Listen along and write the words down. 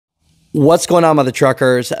What's going on, mother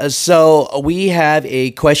truckers? So we have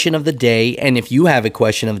a question of the day, and if you have a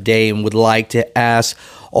question of the day and would like to ask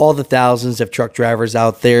all the thousands of truck drivers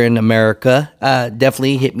out there in America,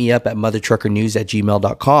 definitely hit me up at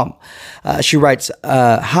mothertruckernews@gmail.com. She writes,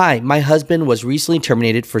 hi, my husband was recently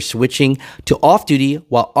terminated for switching to off-duty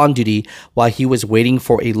while on duty while he was waiting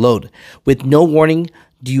for a load. With no warning,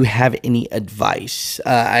 do you have any advice?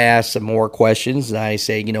 I asked some more questions and I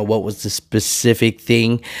say, what was the specific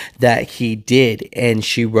thing that he did? And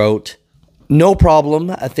she wrote, no problem.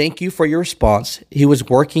 Thank you for your response. He was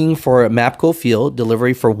working for Mapco Field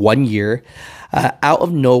delivery for 1 year. Out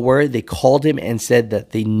of nowhere, they called him and said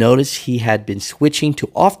that they noticed he had been switching to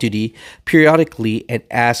off-duty periodically and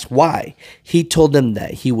asked why. He told them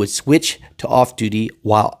that he would switch to off-duty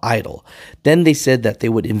while idle. Then they said that they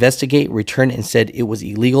would investigate, return, and said it was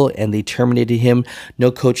illegal, and they terminated him.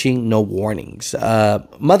 No coaching, no warnings.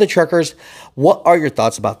 Mother truckers, what are your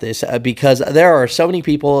thoughts about this? Because there are so many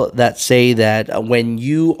people that say that when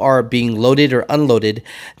you are being loaded or unloaded,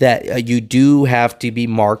 that you do have to be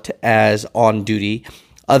marked as on duty.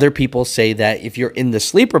 Other people say that if you're in the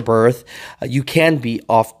sleeper berth, you can be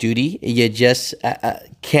off duty. You just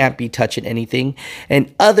can't be touching anything.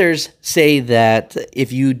 And others say that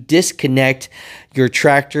if you disconnect your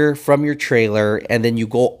tractor from your trailer and then you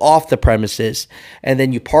go off the premises and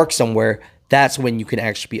then you park somewhere, that's when you can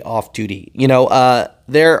actually be off duty.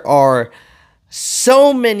 There are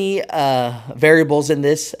so many variables in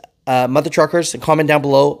this. Mother truckers, comment down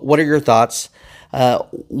below. What are your thoughts?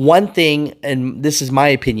 One thing, and this is my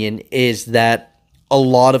opinion, is that a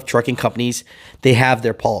lot of trucking companies, they have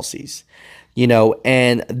their policies,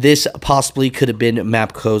 and this possibly could have been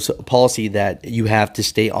MAPCO's policy that you have to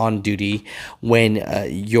stay on duty when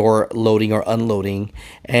you're loading or unloading,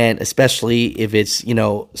 and especially if it's,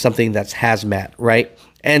 something that's hazmat, right?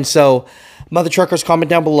 And so, mother truckers, comment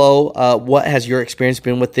down below. What has your experience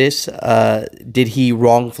been with this? Did he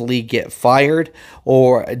wrongfully get fired,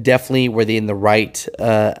 or definitely were they in the right?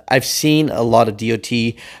 I've seen a lot of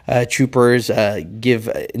DOT troopers give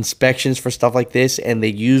inspections for stuff like this, and they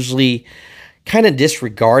usually kind of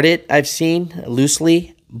disregard it. I've seen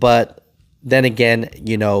loosely, but then again,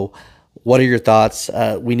 what are your thoughts?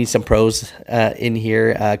 We need some pros in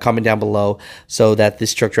here. Comment down below so that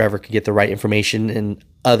this truck driver could get the right information, and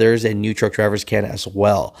others and new truck drivers can as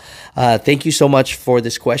well. Thank you so much for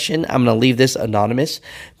this question. I'm going to leave this anonymous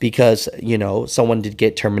because, someone did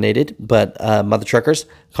get terminated. But mother truckers,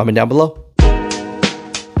 comment down below.